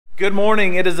Good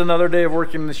morning. It is another day of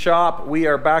working in the shop. We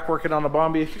are back working on the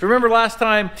Bombi. If you remember last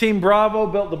time, Team Bravo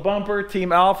built the bumper,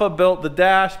 Team Alpha built the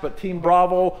dash, but Team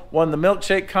Bravo won the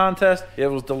milkshake contest. It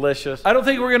was delicious. I don't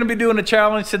think we're going to be doing a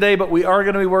challenge today, but we are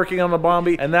going to be working on the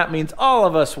Bombi, and that means all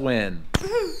of us win.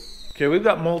 Okay, we've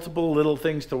got multiple little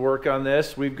things to work on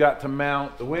this. We've got to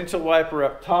mount the windshield wiper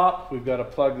up top. We've got to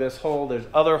plug this hole. There's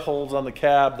other holes on the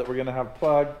cab that we're gonna have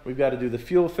plugged. We've got to do the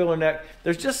fuel filler neck.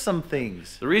 There's just some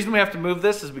things. The reason we have to move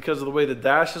this is because of the way the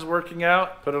dash is working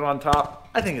out. Put it on top.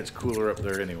 I think it's cooler up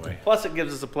there anyway. Plus it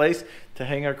gives us a place to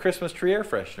hang our Christmas tree air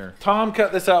freshener. Tom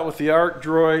cut this out with the Arc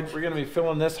Droid. We're gonna be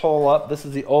filling this hole up. This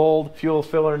is the old fuel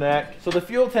filler neck. So the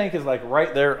fuel tank is like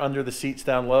right there under the seats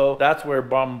down low. That's where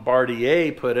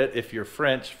Bombardier put it. If you're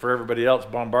French, for everybody else,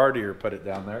 Bombardier put it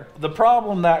down there. The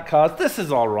problem that caused, this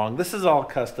is all wrong. This is all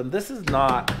custom. This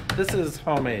is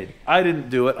homemade. I didn't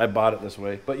do it, I bought it this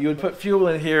way. But you would put fuel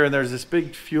in here and there's this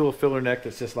big fuel filler neck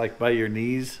that's just like by your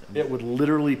knees. It would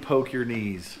literally poke your knees.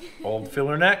 Old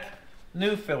filler neck,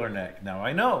 new filler neck. Now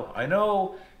I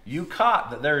know you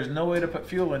caught that there is no way to put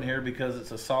fuel in here because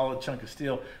it's a solid chunk of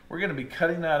steel. We're gonna be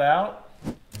cutting that out.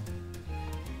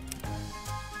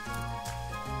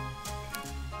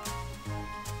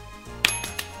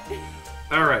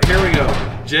 All right, here we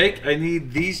go. Jake, I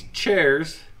need these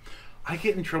chairs. I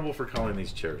get in trouble for calling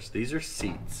these chairs. These are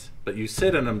seats, but you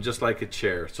sit in them just like a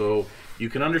chair, so you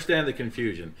can understand the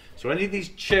confusion. So I need these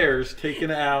chairs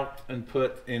taken out and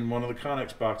put in one of the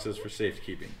Connex boxes for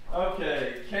safekeeping.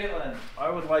 Okay, Caitlin, I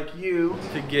would like you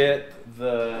to get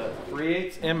the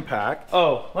 3/8 impact.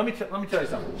 Oh, let me tell you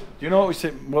something. Do you know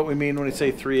what we mean when we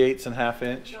say 3/8 and 1/2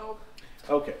 inch? No.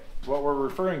 Okay. What we're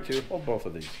referring to, well, both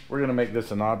of these. We're gonna make this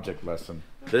an object lesson.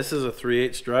 This is a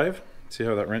 3/8 drive. See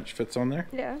how that wrench fits on there?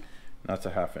 Yeah. That's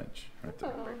a 1/2 inch right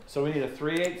there. Oh. So we need a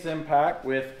 3/8 impact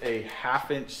with a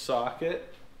 1/2 inch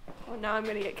socket. Oh, now I'm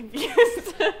gonna get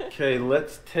confused. Okay,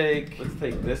 let's take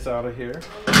this out of here.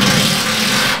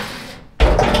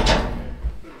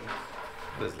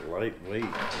 This lightweight.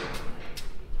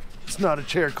 It's not a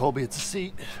chair, Colby, it's a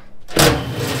seat.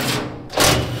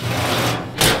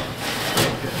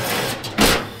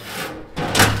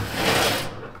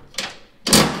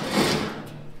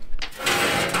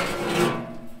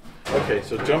 Okay,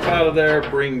 so jump out of there,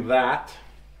 bring that,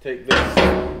 take this,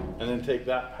 and then take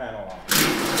that panel off.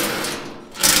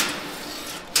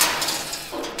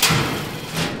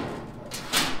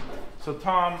 So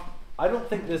Tom, I don't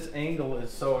think this angle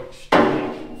is so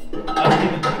extreme. I don't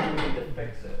even think we need to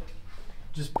fix it.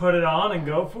 Just put it on and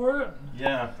go for it?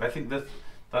 Yeah, I think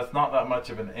that's not that much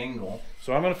of an angle.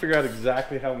 So I'm gonna figure out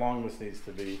exactly how long this needs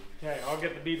to be. Okay, I'll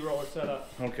get the bead roller set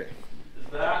up. Okay.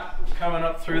 Is that coming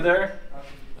up through there?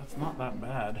 That's not that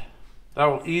bad. That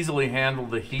will easily handle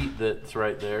the heat that's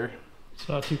right there. It's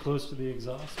not too close to the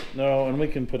exhaust. No, and we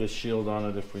can put a shield on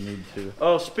it if we need to.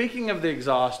 Oh, speaking of the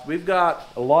exhaust, we've got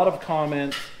a lot of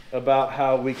comments about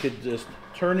how we could just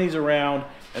turn these around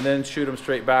and then shoot them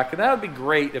straight back. And that would be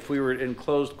great if we were in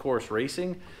closed course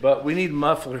racing, but we need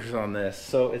mufflers on this.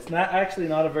 So it's actually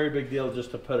not a very big deal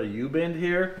just to put a U-bend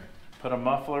here, put a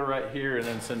muffler right here, and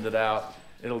then send it out.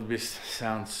 It'll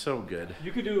sound so good.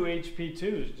 You could do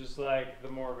HP2s, just like the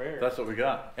MORR. That's what we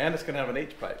got. And it's gonna have an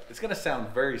H-pipe. It's gonna sound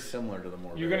very similar to the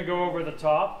MORR. You're gonna go over the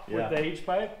top with the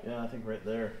H-pipe? Yeah, I think right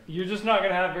there. You're just not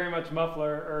gonna have very much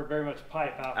muffler or very much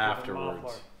pipe afterwards. The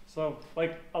muffler. So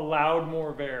like a loud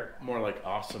MORR. More like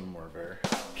awesome MORR.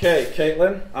 Okay,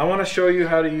 Caitlin, I want to show you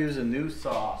how to use a new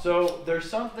saw. So there's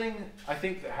something I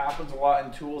think that happens a lot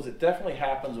in tools. It definitely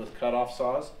happens with cutoff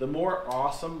saws. The more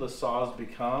awesome the saws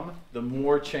become, the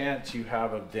more chance you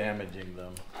have of damaging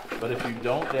them. But if you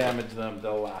don't damage them,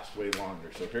 they'll last way longer.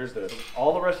 So here's this.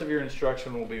 All the rest of your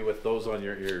instruction will be with those on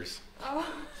your ears. Oh.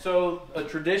 So a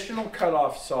traditional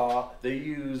cutoff saw, they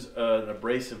use an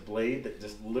abrasive blade that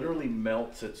just literally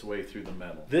melts its way through the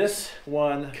metal. This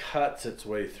one cuts its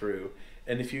way through.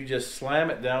 And if you just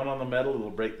slam it down on the metal, it'll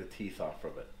break the teeth off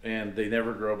of it. And they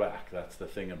never grow back. That's the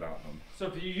thing about them. So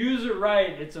if you use it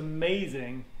right, it's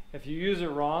amazing. If you use it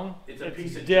wrong, it's a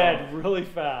piece of dead junk. really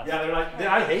fast. Yeah, they're like,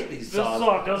 I hate these saws. This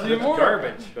saw doesn't even work.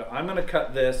 Garbage. But I'm gonna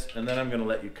cut this, and then I'm gonna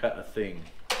let you cut a thing.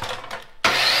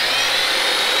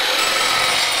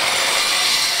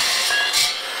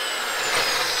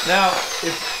 Now,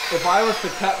 if I was to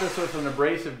cut this with an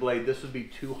abrasive blade, this would be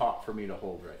too hot for me to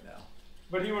hold right now.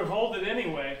 But he would hold it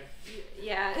anyway.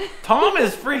 Yeah. Tom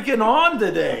is freaking on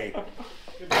today.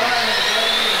 Goodbye,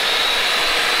 everybody.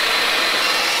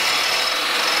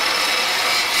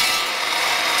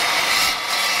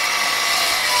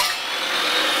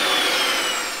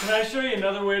 Can I show you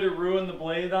another way to ruin the blade?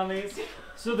 lathe on these.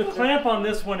 So the clamp on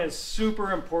this one is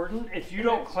super important. If you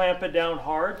don't clamp it down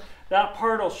hard, that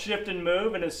part will shift and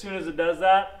move, and as soon as it does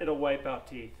that, it'll wipe out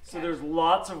teeth. So there's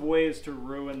lots of ways to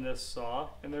ruin this saw,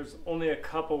 and there's only a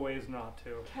couple ways not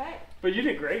to. Okay. But you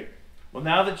did great. Well,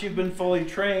 now that you've been fully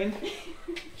trained,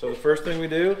 so the first thing we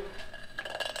do,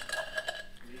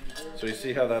 so you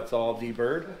see how that's all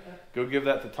deburred? Go give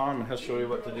that to Tom and he'll show you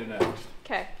what to do next.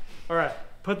 Okay. All right,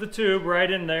 put the tube right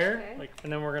in there, Okay.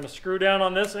 and then we're gonna screw down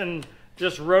on this and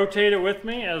just rotate it with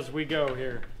me as we go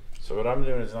here. So what I'm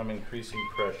doing is I'm increasing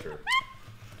pressure,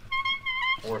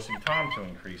 forcing Tom to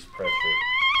increase pressure.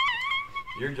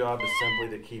 Your job is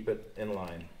simply to keep it in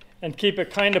line. And keep it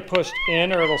kind of pushed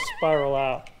in or it'll spiral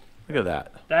out. Look at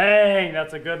that. Dang,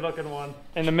 that's a good looking one.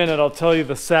 In a minute, I'll tell you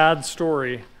the sad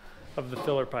story of the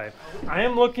filler pipe. I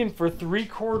am looking for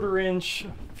 3/4 inch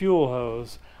fuel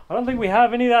hose. I don't think we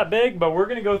have any that big, but we're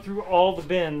gonna go through all the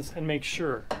bins and make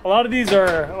sure. A lot of these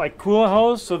are like coolant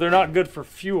hose, so they're not good for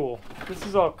fuel. This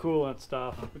is all coolant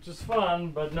stuff, which is fun,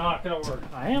 but not gonna work.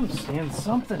 I am seeing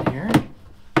something here.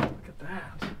 Look at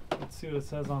that. Let's see what it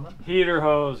says on it. Heater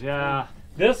hose, yeah.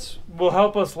 This will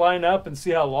help us line up and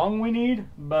see how long we need,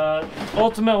 but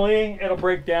ultimately it'll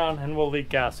break down and we'll leak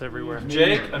gas everywhere.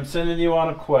 Jake, I'm sending you on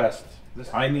a quest.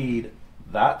 I need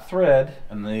that thread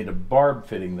and I need a barb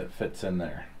fitting that fits in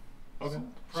there. Okay.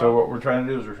 So what we're trying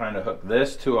to do is we're trying to hook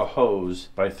this to a hose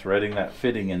by threading that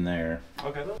fitting in there.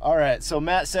 Okay. All right, so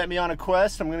Matt sent me on a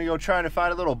quest. I'm gonna go try to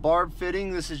find a little barb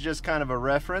fitting. This is just kind of a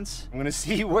reference. I'm gonna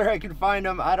see where I can find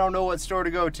them. I don't know what store to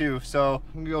go to, so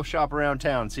I'm gonna go shop around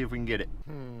town, see if we can get it.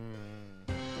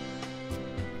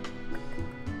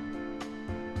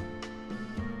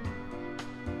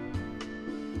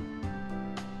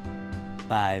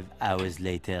 5 hours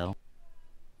later.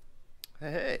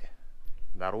 Hey,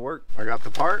 that'll work. I got the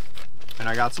part, and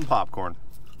I got some popcorn.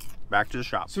 Back to the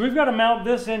shop. So we've got to mount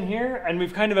this in here, and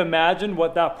we've kind of imagined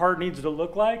what that part needs to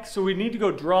look like. So we need to go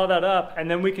draw that up,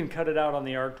 and then we can cut it out on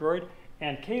the Arc Droid.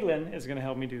 And Caitlin is going to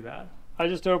help me do that. I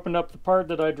just opened up the part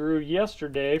that I drew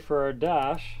yesterday for our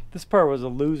dash. This part was a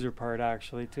loser part,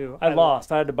 actually, too. I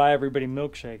lost. I had to buy everybody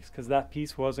milkshakes because that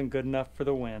piece wasn't good enough for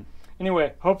the win.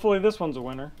 Anyway, hopefully this one's a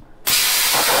winner.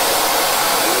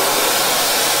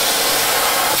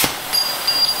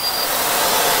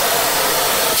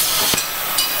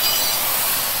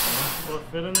 Will it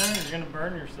fit in there? You're going to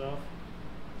burn yourself.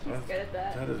 He's good at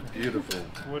that. That is beautiful.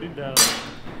 What he does.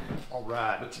 All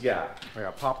right. What you got? I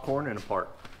got popcorn and a part.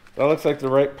 That looks like the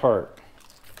right part.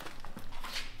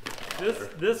 This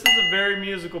is a very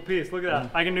musical piece. Look at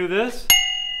that. I can do this,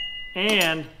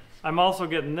 and I'm also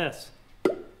getting this.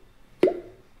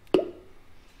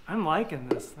 I'm liking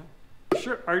this thing.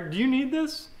 Sure. Do you need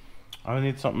this? I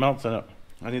need something else in it.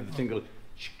 I need the thing to go.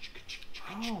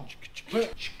 Oh.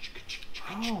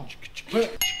 Oh.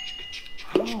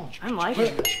 Oh. I'm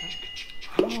liking this.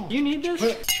 Oh. You need this?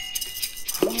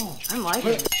 Oh. I'm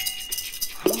liking this.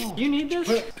 Oh. You need this?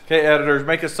 Okay, editors,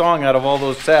 make a song out of all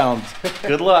those sounds.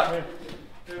 Good luck.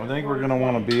 I think we're gonna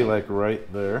want to be like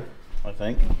right there. I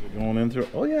think going in through.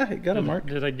 Oh yeah, you got it, Mark.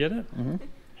 Did I get it? Mm-hmm.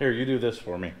 Here, you do this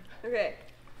for me. Okay.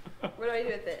 What do I do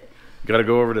with it? Got to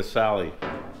go over to Sally.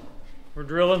 We're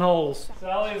drilling holes.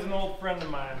 Sally is an old friend of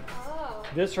mine. Oh.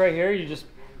 This right here,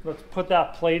 let's put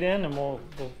that plate in and we'll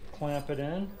clamp it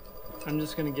in. I'm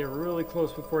just gonna get really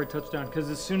close before I touch down because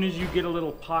as soon as you get a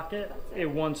little pocket, it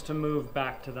wants to move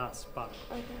back to that spot.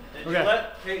 Okay. Did Okay. you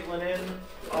let Caitlin in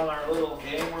on our little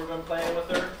game we've been playing with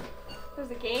her? There's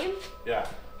a game? Yeah.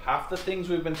 Half the things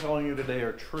we've been telling you today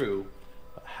are true,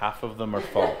 but half of them are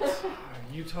false.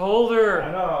 You told her.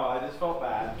 I know, I just felt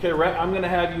bad. Okay, Rhett, I'm gonna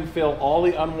have you fill all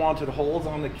the unwanted holes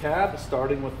on the cab,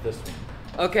 starting with this one.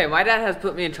 Okay, my dad has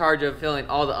put me in charge of filling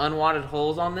all the unwanted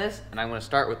holes on this, and I'm going to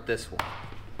start with this one.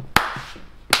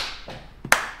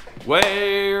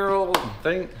 Well,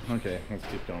 okay, let's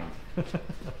keep going.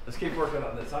 Let's keep working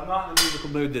on this. I'm not in a musical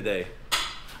mood today.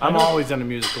 I'm always in a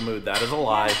musical mood. That is a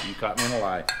lie. You caught me in a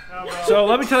lie. So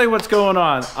let me tell you what's going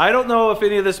on. I don't know if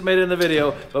any of this made it in the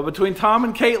video, but between Tom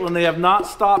and Caitlin, they have not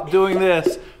stopped doing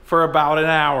this for about an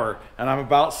hour. And I'm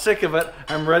about sick of it.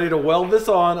 I'm ready to weld this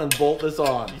on and bolt this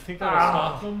on. You think that'll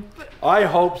stop them? I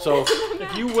hope so.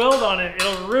 If you weld on it,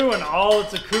 it'll ruin all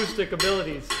its acoustic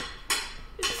abilities.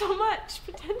 So much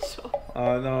potential.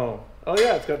 No. Oh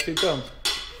yeah, it's got 2 thumbs.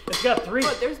 It's got 3.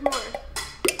 But there's more.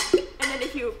 And then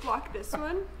if you block this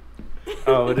one.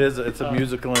 Oh, it is. It's a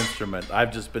musical instrument.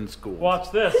 I've just been schooled.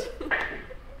 Watch this.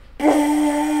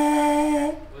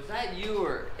 Was that you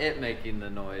or it making the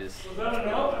noise? Was that a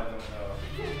no? I don't know.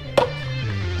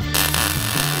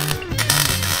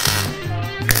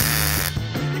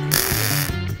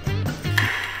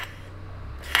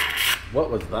 What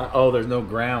was that? Oh, there's no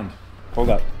ground. Hold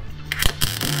up.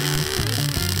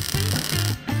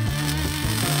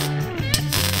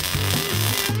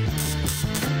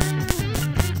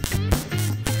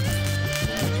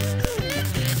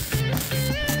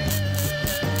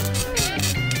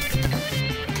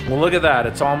 Well, look at that.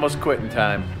 It's almost quitting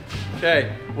time.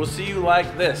 Okay, we'll see you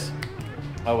like this.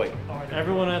 Oh, wait.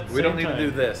 Everyone at the We don't same need time. to do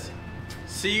this.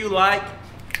 See you like.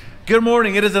 Good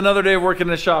morning. It is another day of working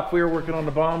in the shop. We are working on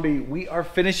the Bombi. We are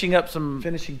finishing up some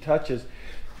finishing touches.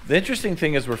 The interesting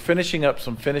thing is we're finishing up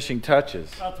some finishing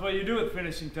touches. That's what you do with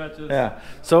finishing touches. Yeah.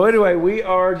 So anyway, we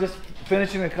are just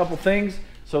finishing a couple things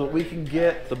so that we can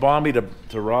get the Bombi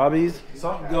to Robbie's.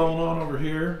 Something going on over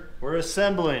here. We're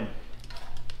assembling.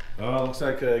 Oh, looks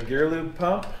like a gear lube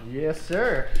pump. Yes,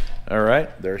 sir. All right,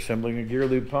 they're assembling a gear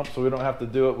lube pump so we don't have to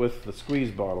do it with the squeeze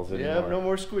bottles anymore. Yep, no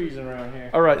more squeezing around here.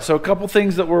 All right, so a couple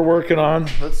things that we're working on.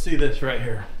 Let's see this right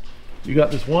here. You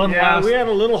got this one Yeah, last... we have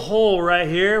a little hole right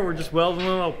here. We're just welding a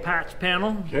little patch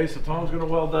panel. Okay, so Tom's gonna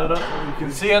weld that up. You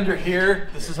can see under here,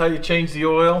 this is how you change the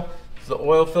oil. This is the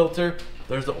oil filter.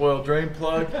 There's the oil drain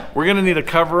plug. We're gonna need a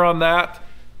cover on that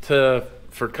for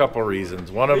a couple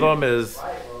reasons. One of them is,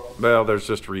 well, there's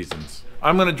just reasons.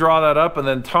 I'm gonna draw that up and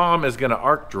then Tom is gonna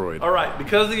arc droid. All right,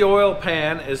 because the oil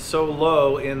pan is so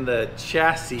low in the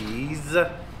chassis,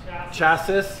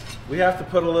 we have to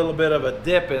put a little bit of a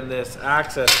dip in this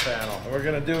access panel. And we're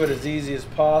gonna do it as easy as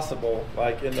possible,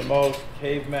 like in the most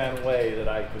caveman way that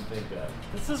I can think of.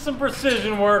 This is some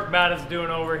precision work Matt is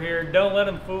doing over here. Don't let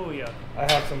him fool you. I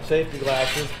have some safety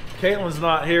glasses. Caitlin's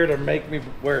not here to make me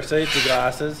wear safety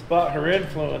glasses, but her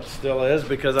influence still is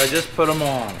because I just put them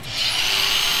on.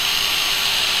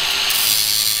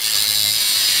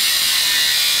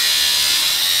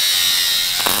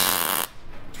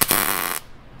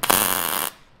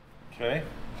 Okay,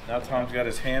 now Tom's got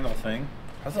his handle thing.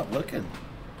 How's that looking?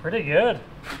 Pretty good.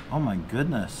 Oh my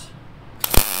goodness.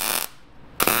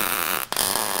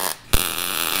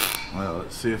 Well,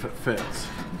 let's see if it fits.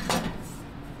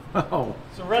 Oh.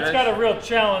 So Rhett's got a real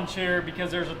challenge here because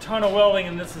there's a ton of welding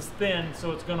and this is thin, so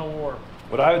it's gonna warp.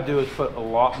 What I would do is put a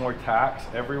lot more tacks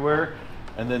everywhere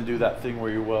and then do that thing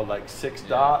where you weld like 6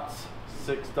 dots,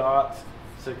 6 dots,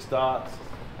 6 dots.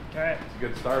 Okay. It's a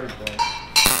good starting point.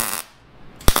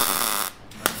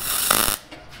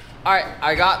 All right,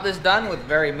 I got this done with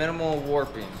very minimal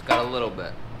warping. It's got a little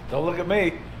bit. Don't look at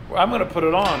me. I'm gonna put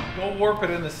it on. Go warp it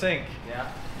in the sink.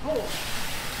 Yeah.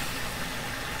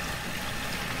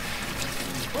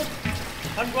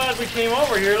 I'm glad we came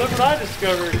over here. Look what I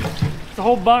discovered. It's a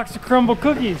whole box of crumble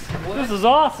cookies. This is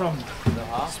awesome.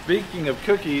 Speaking of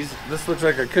cookies, this looks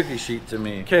like a cookie sheet to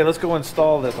me. Okay, let's go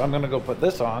install this. I'm gonna go put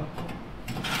this on.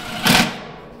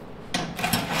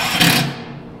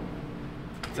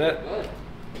 That's it.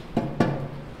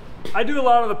 I do a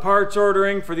lot of the parts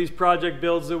ordering for these project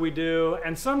builds that we do,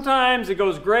 and sometimes it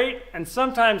goes great, and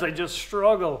sometimes I just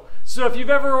struggle. So if you've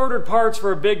ever ordered parts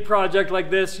for a big project like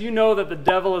this, you know that the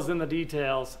devil is in the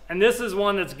details. And this is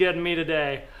one that's getting me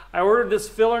today. I ordered this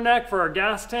filler neck for our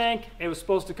gas tank. It was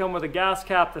supposed to come with a gas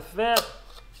cap to fit.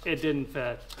 It didn't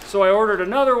fit. So I ordered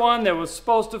another one that was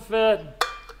supposed to fit,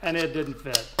 and it didn't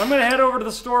fit. I'm gonna head over to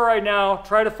the store right now,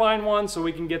 try to find one so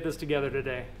we can get this together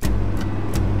today.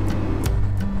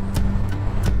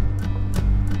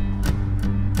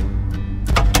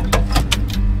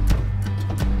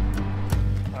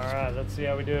 Let's see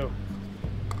how we do.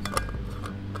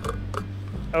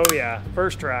 Oh yeah,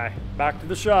 first try. Back to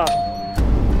the shop.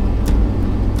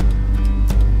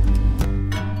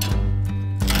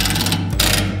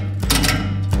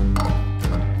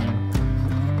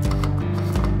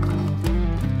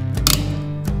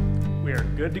 We are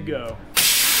good to go.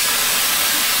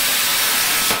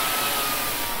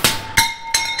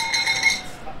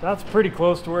 That's pretty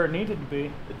close to where it needed to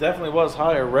be. It definitely was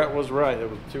higher. Rhett was right. It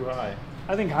was too high.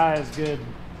 I think high is good.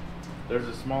 There's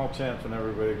a small chance when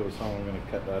everybody goes home, I'm going to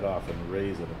cut that off and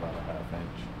raise it about a ½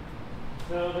 inch.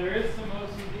 So there is some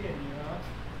OCD in you, huh?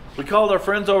 We called our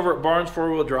friends over at Barnes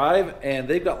 4-Wheel Drive, and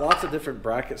they've got lots of different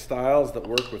bracket styles that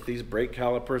work with these brake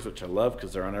calipers, which I love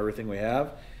because they're on everything we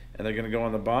have. And they're going to go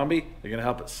on the Bombi. They're going to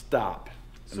help it stop.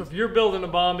 So if you're building a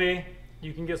Bombi,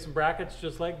 you can get some brackets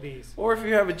just like these. Or if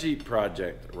you have a Jeep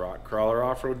project, a rock crawler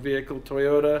off-road vehicle,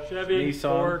 Toyota, Chevy, Nissan.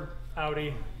 Ford,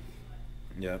 Audi.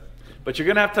 Yeah. But you're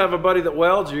going to have a buddy that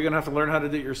welds, or you're going to have to learn how to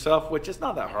do it yourself, which is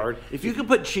not that hard. If you can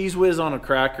put Cheese Whiz on a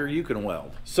cracker, you can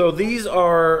weld. So these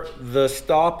are the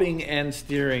stopping and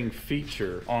steering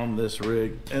feature on this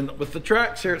rig. And with the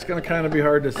tracks here, it's going to kind of be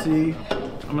hard to see.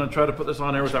 I'm going to try to put this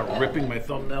on there without ripping my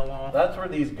thumbnail off. That's where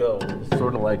these go,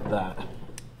 sort of like that.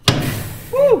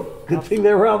 Woo! Good thing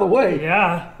they were out of the way.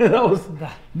 Yeah. That was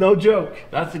no joke.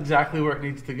 That's exactly where it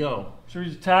needs to go. Should we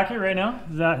just tack it right now?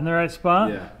 Is that in the right spot?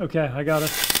 Yeah. Okay, I got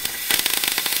it.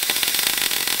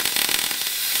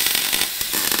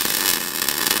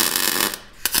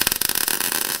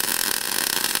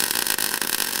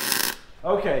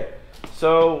 Okay,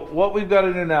 so what we've got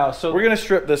to do now, so we're going to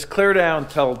strip this clear down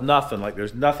till nothing, like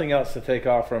there's nothing else to take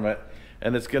off from it.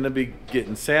 And it's going to be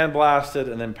getting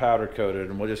sandblasted and then powder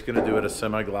coated, and we're just going to do it a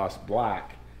semi-gloss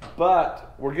black.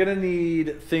 But we're going to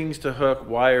need things to hook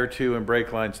wire to and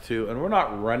brake lines to, and we're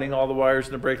not running all the wires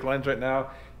in the brake lines right now.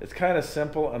 It's kind of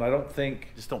simple, and I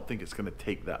just don't think it's going to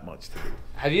take that much to do.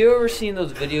 Have you ever seen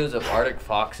those videos of Arctic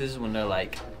foxes when they're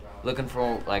like looking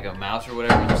for like a mouse or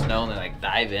whatever in the snow and they like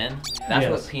dive in? That's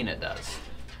what Peanut does.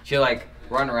 She'll like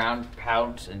run around,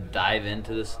 pounce, and dive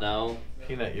into the snow.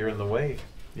 Peanut, you're in the way.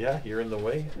 Yeah, you're in the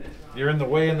way. You're in the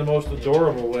way in the most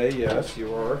adorable way. Yes,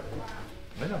 you are.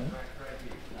 I know.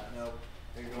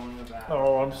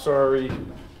 Oh, I'm sorry.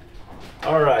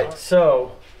 All right,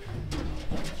 so.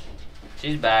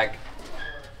 She's back.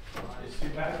 Is she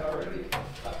back already?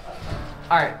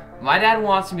 All right, my dad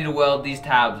wants me to weld these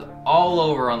tabs all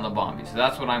over on the Bombi, so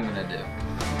that's what I'm gonna do.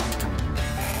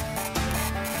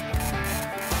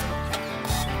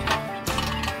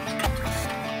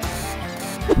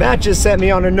 Matt just sent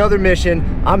me on another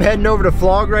mission. I'm heading over to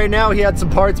Flog right now. He had some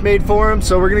parts made for him,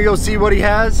 so we're gonna go see what he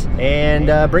has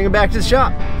and bring him back to the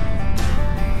shop.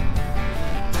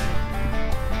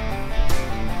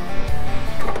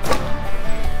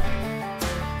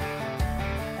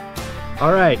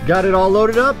 All right, got it all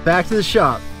loaded up, back to the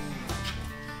shop.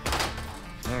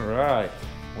 All right,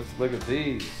 let's look at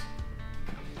these.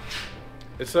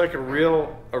 It's like a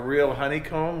real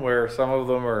honeycomb where some of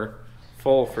them are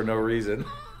full for no reason.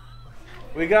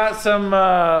 We got some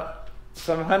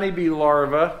honeybee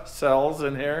larva cells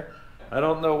in here. I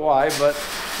don't know why, but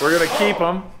we're gonna keep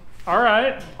them. All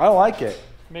right. I like it.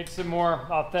 Makes it more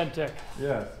authentic.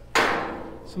 Yeah.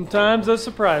 Sometimes I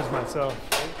surprise myself.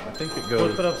 I think it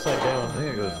goes. Flip it upside down. I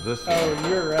think it goes this way. Oh,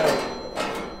 you're right.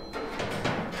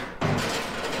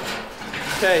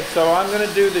 Okay, so I'm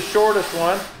gonna do the shortest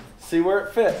one. See where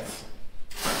it fits.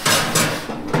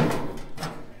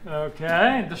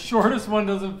 Okay, the shortest one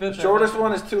doesn't fit. The shortest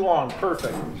one is too long.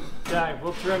 Perfect. Okay,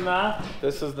 we'll trim that.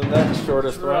 This is the next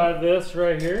shortest Try one. this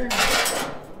right here.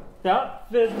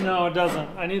 That fit? No, it doesn't.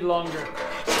 I need longer.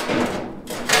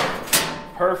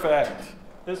 Perfect.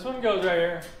 This one goes right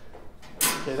here.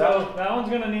 Okay, So that one's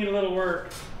gonna need a little work.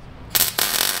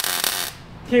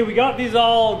 Okay, we got these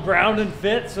all ground and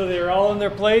fit, so they're all in their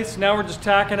place. Now we're just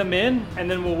tacking them in,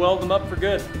 and then we'll weld them up for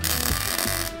good.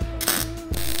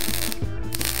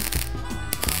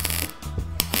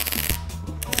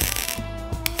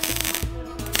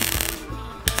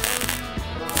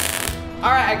 All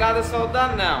right, I got this all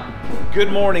done now.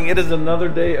 Good morning. It is another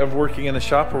day of working in the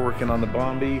shop. We're working on the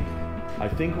Bombi. I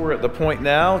think we're at the point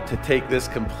now to take this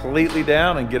completely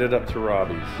down and get it up to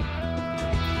Robbie's.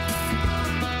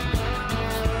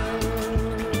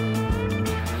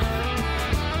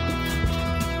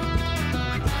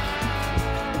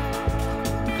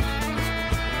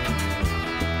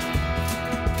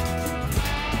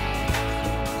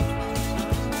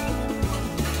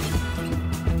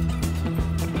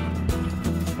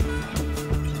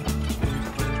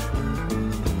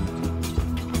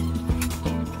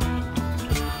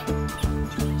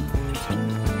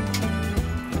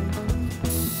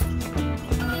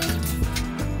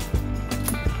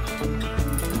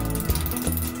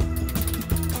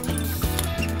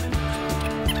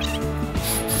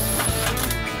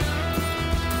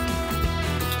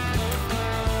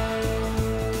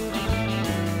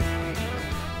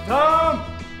 Tom!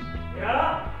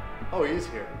 Yeah? Oh, he is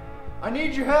here. I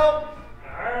need your help.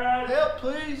 All right. Help,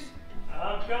 please.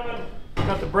 I'm coming.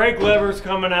 Got the brake levers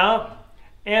coming out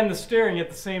and the steering at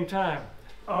the same time.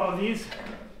 Oh, these?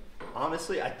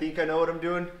 Honestly, I think I know what I'm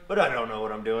doing, but I don't know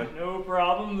what I'm doing. No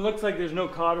problem. It looks like there's no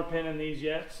cotter pin in these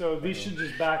yet, so these should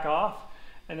just back off,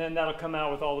 and then that'll come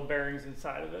out with all the bearings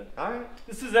inside of it. All right.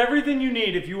 This is everything you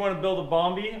need if you want to build a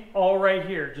Bombi, all right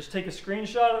here. Just take a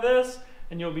screenshot of this,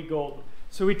 and you'll be golden.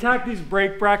 So we tacked these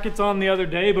brake brackets on the other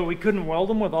day, but we couldn't weld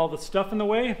them with all the stuff in the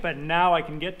way, but now I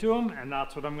can get to them, and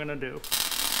that's what I'm gonna do.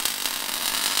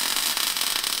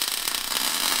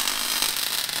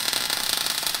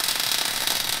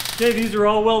 Okay, these are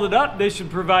all welded up. They should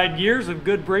provide years of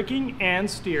good braking and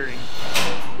steering.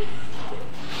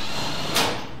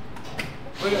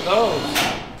 Look at those.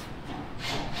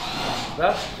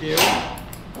 That's cute.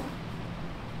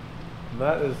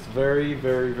 That is very,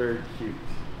 very, very cute.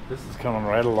 This is coming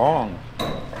right along.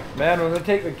 Man, we're gonna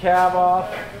take the cab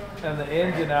off. and the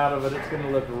engine out of it, it's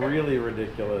gonna look really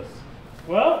ridiculous.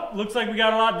 Well, looks like we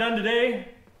got a lot done today.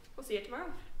 We'll see you tomorrow.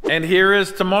 And here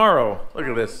is tomorrow. Look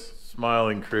at this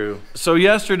smiling crew. So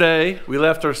yesterday, we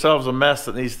left ourselves a mess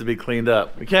that needs to be cleaned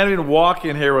up. We can't even walk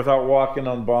in here without walking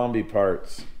on Bombi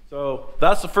parts. So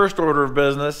that's the first order of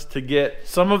business, to get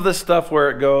some of this stuff where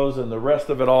it goes and the rest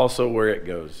of it also where it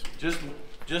goes. Just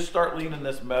start leaning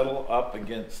this metal up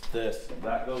against this.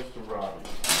 That goes to Robbie.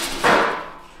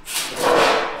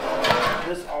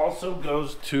 This also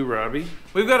goes to Robbie.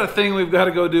 We've got a thing we've got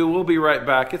to go do. We'll be right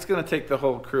back. It's going to take the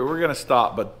whole crew. We're going to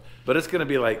stop, but it's going to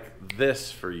be like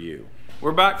this for you.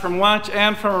 We're back from lunch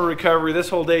and from a recovery. This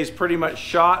whole day is pretty much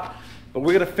shot, but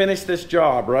we're going to finish this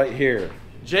job right here.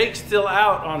 Jake's still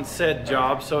out on said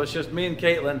job, so it's just me and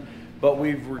Caitlin, but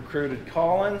we've recruited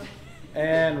Colin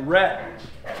and Rhett.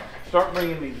 Start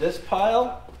bringing me this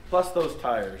pile, plus those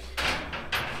tires.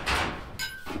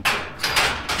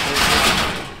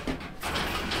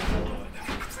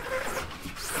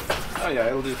 Oh yeah,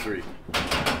 it'll do 3.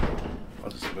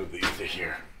 I'll just move these to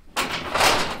here.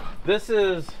 This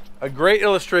is a great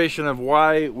illustration of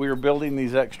why we're building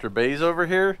these extra bays over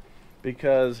here,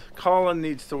 because Colin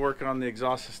needs to work on the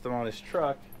exhaust system on his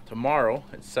truck tomorrow.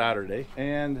 It's Saturday,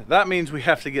 and that means we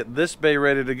have to get this bay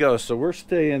ready to go. So we're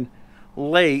staying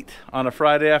late on a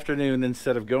Friday afternoon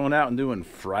instead of going out and doing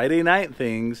Friday night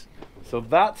things. So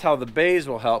that's how the bays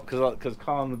will help, because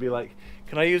Colin will be like,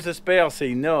 can I use this bay? I'll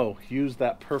say, no, use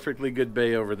that perfectly good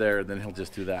bay over there, and then he'll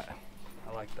just do that.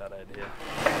 I like that idea.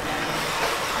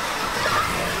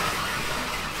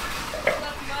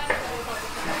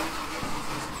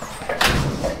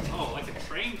 Oh, like a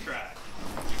train track.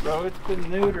 So it's been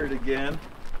neutered again,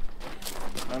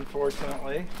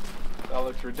 unfortunately. That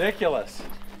looks ridiculous.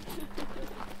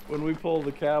 When we pull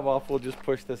the cab off, we'll just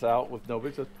push this out with no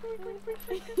big.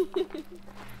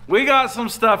 We got some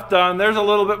stuff done. There's a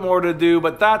little bit more to do,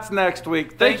 but that's next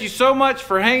week. Thank you so much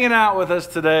for hanging out with us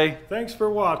today. Thanks for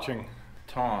watching.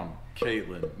 Tom,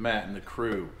 Caitlin, Matt, and the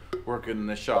crew working in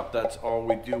the shop. That's all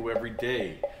we do every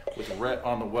day with Rhett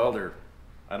on the welder.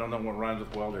 I don't know what rhymes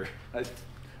with welder.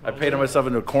 I painted myself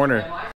into a corner.